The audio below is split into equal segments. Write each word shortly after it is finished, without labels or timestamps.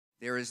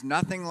There is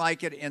nothing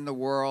like it in the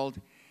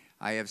world.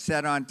 I have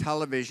said on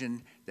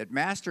television that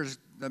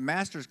the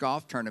Masters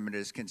Golf Tournament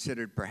is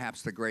considered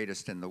perhaps the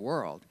greatest in the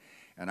world.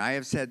 And I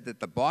have said that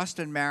the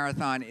Boston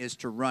Marathon is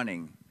to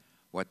running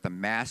what the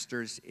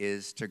Masters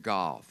is to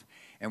golf.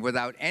 And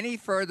without any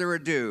further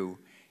ado,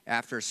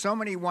 after so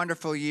many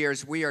wonderful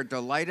years, we are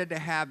delighted to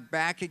have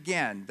back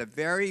again the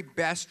very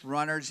best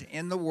runners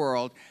in the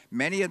world,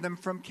 many of them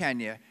from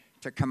Kenya,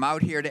 to come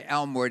out here to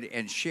Elmwood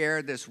and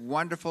share this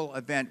wonderful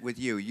event with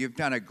you. You've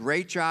done a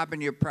great job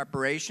in your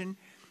preparation.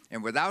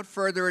 And without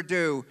further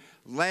ado,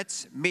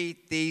 let's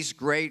meet these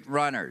great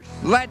runners.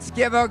 Let's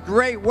give a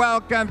great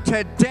welcome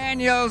to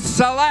Daniel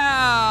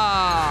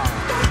Salam.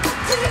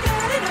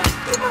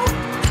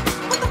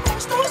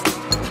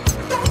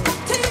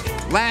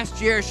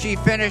 Last year, she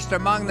finished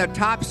among the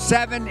top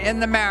 7 in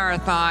the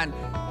marathon.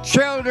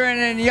 Children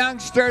and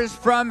youngsters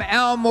from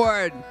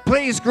Elmwood,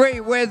 please greet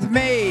with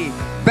me,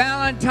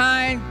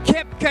 Valentine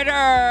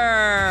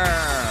Kipketer.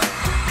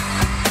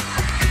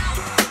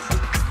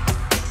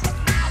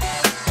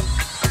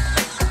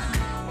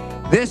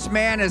 This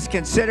man is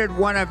considered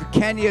one of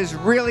Kenya's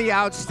really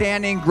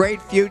outstanding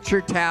great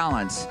future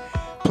talents.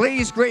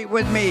 Please greet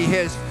with me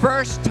his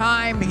first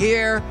time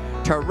here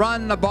to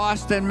run the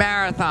Boston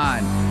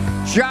Marathon,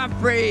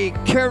 Geoffrey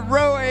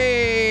Kirui.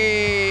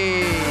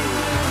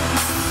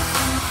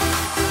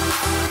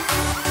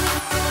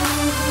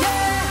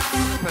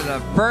 For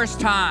the first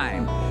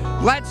time,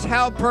 let's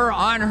help her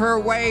on her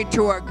way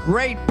to a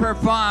great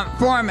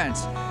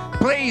performance.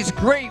 Please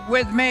greet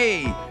with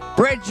me,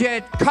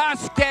 Bridget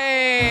Koski.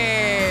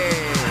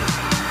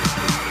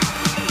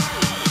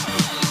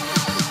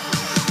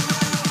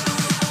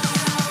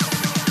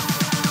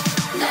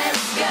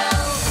 Let's go.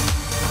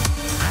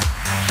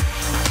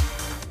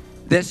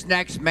 This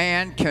next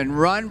man can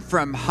run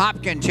from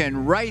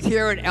Hopkinton right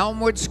here at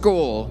Elmwood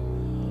School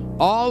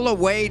all the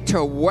way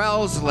to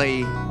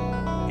Wellesley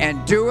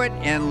and do it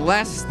in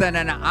less than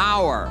an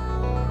hour.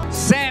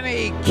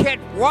 Sammy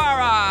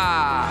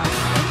Kitwara.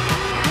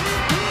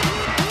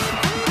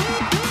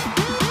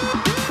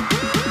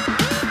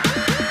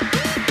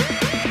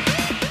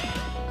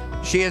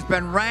 She has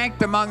been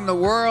ranked among the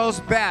world's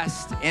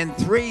best in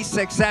 3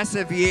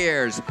 successive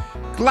years.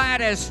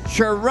 Gladys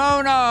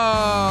Chirono.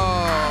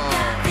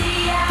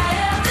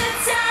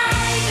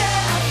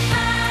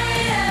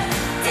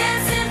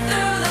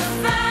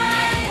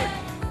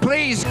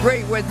 Please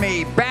greet with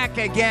me, back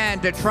again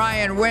to try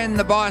and win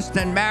the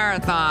Boston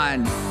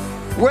Marathon,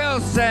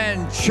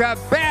 Wilson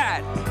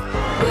Chabet.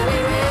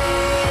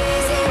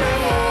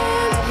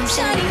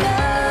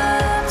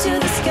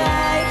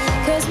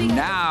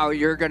 Now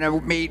you're going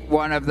to meet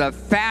one of the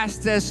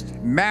fastest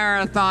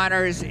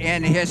marathoners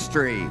in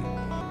history,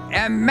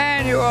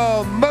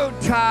 Emmanuel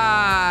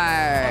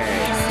Mutai.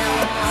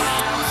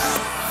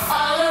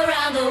 All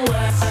around the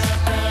world,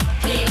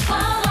 people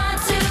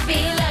want to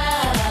be loved.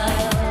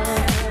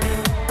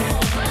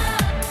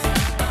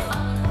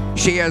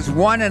 She has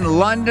won in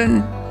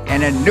London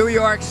and in New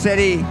York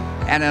City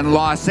and in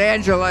Los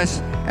Angeles,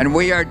 and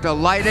we are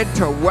delighted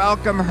to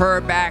welcome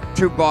her back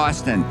to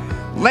Boston.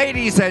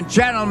 Ladies and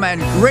gentlemen,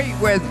 greet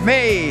with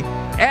me,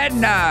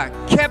 Edna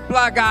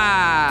Kiplagat.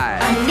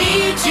 I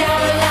need your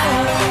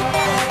love.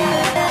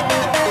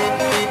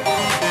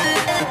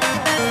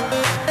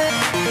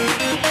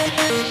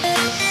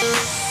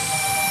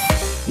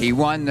 He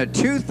won the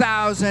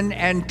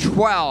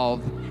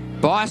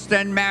 2012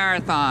 Boston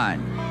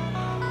Marathon.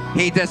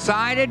 He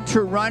decided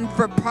to run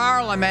for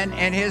Parliament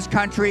in his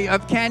country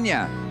of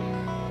Kenya.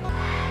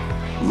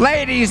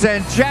 Ladies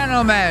and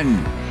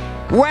gentlemen,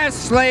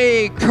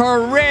 Wesley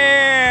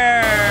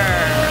Career.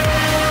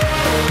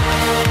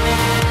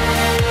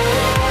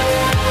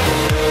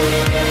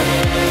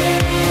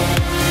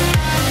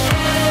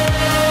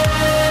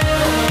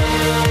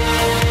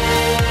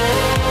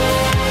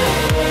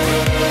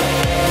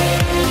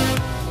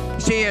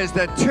 She is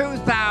the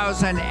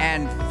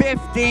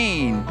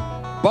 2015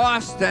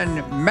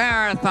 Boston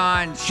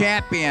Marathon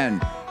champion.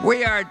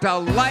 We are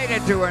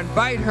delighted to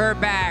invite her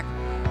back.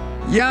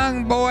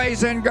 Young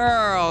boys and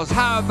girls,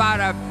 how about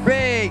a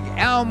big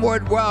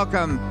Elmwood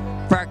welcome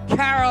for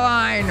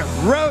Caroline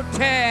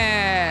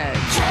Rutledge.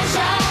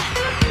 Treasure,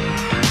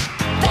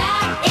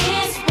 that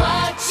is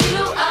what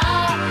you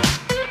are.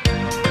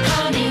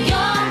 Honey,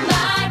 you're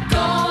my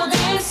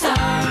golden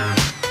sun.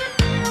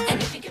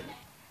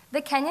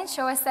 The Kenyans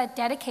show us that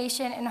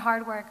dedication and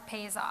hard work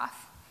pays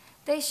off.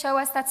 They show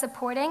us that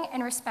supporting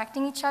and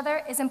respecting each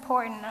other is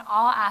important in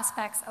all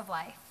aspects of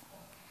life.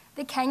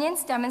 The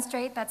Kenyans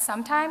demonstrate that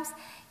sometimes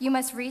you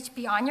must reach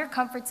beyond your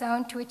comfort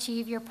zone to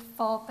achieve your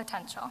full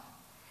potential.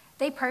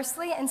 They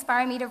personally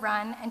inspire me to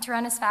run and to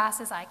run as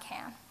fast as I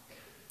can.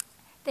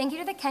 Thank you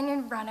to the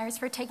Kenyan runners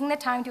for taking the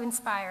time to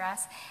inspire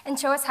us and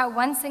show us how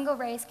one single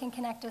race can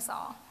connect us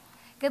all.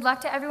 Good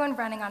luck to everyone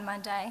running on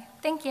Monday.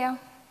 Thank you.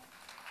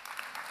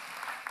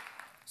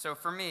 So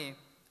for me,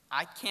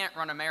 I can't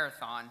run a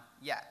marathon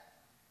yet.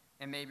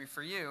 And maybe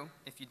for you,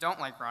 if you don't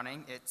like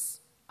running, it's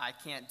I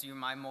can't do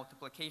my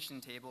multiplication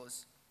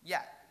tables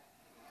yet.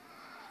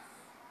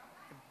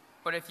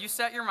 But if you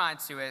set your mind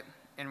to it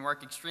and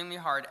work extremely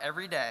hard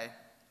every day,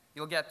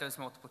 you'll get those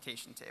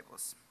multiplication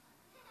tables.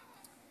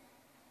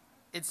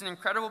 It's an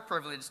incredible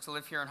privilege to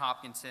live here in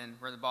Hopkinton,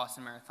 where the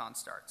Boston Marathon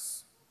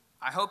starts.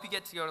 I hope you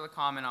get to go to the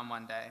Common on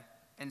Monday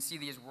and see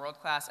these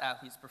world-class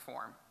athletes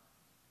perform,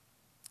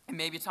 and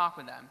maybe talk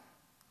with them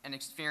and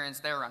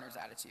experience their runner's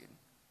attitude.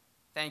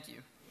 Thank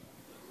you.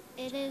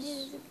 It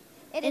is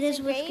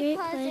with great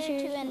pleasure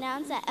to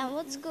announce that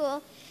Elmwood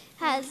School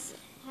has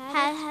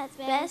had its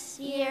best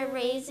year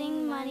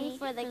raising money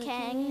for the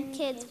Kenyan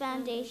Kids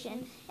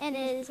Foundation, and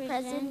it is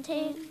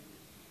presenting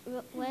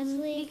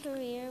Wesley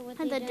Career with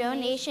a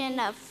donation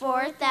of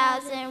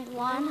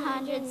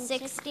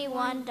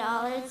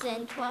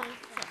 $4,161.12.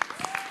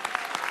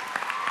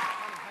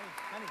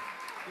 Honey,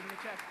 give me a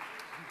check.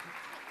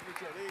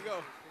 There you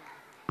go.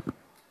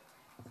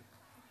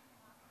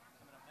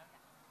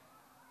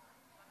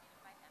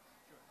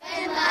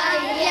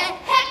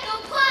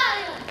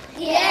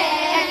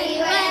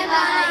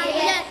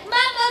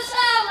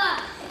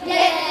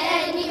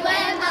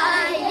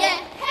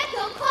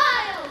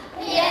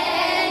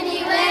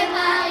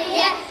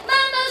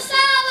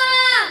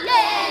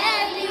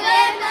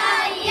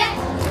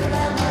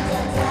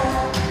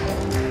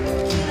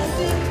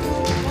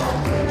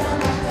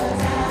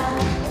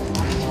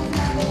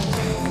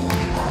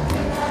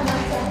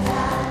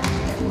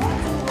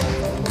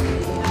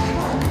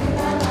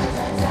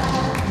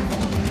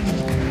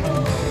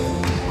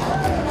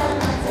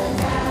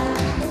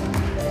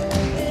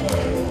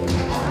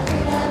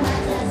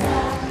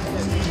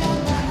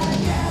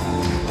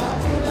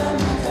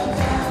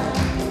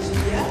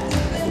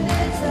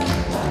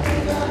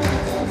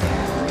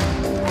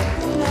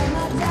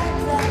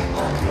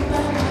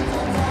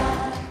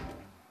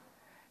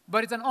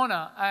 But it's an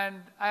honor,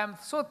 and I am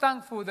so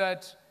thankful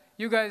that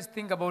you guys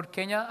think about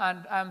Kenya,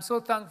 and I'm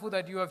so thankful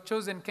that you have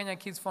chosen Kenya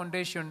Kids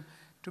Foundation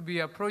to be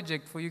a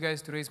project for you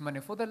guys to raise money.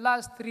 For the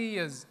last 3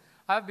 years,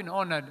 I've been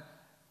honored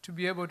to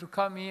be able to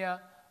come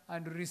here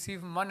and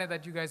receive money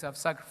that you guys have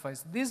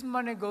sacrificed. This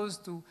money goes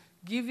to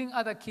giving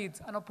other kids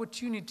an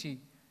opportunity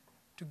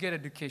to get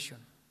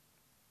education.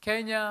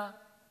 Kenya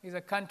is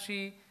a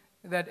country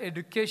that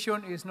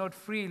education is not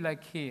free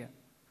like here.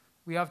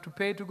 We have to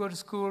pay to go to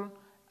school,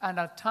 and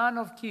a ton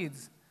of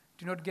kids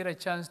do not get a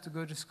chance to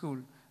go to school.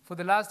 For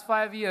the last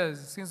 5 years,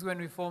 since when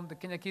we formed the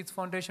Kenya Kids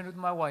Foundation with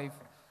my wife,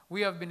 we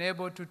have been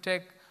able to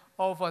take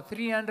over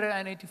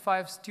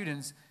 385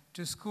 students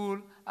to school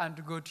and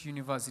to go to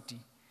university.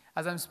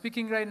 As I'm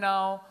speaking right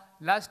now,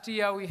 last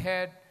year we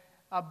had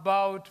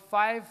about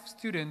 5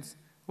 students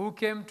who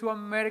came to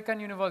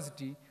American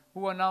University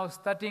who are now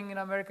studying in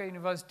American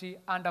University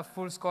under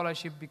full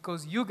scholarship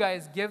because you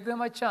guys gave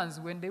them a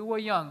chance when they were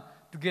young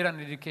to get an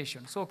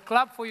education. So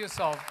clap for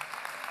yourself.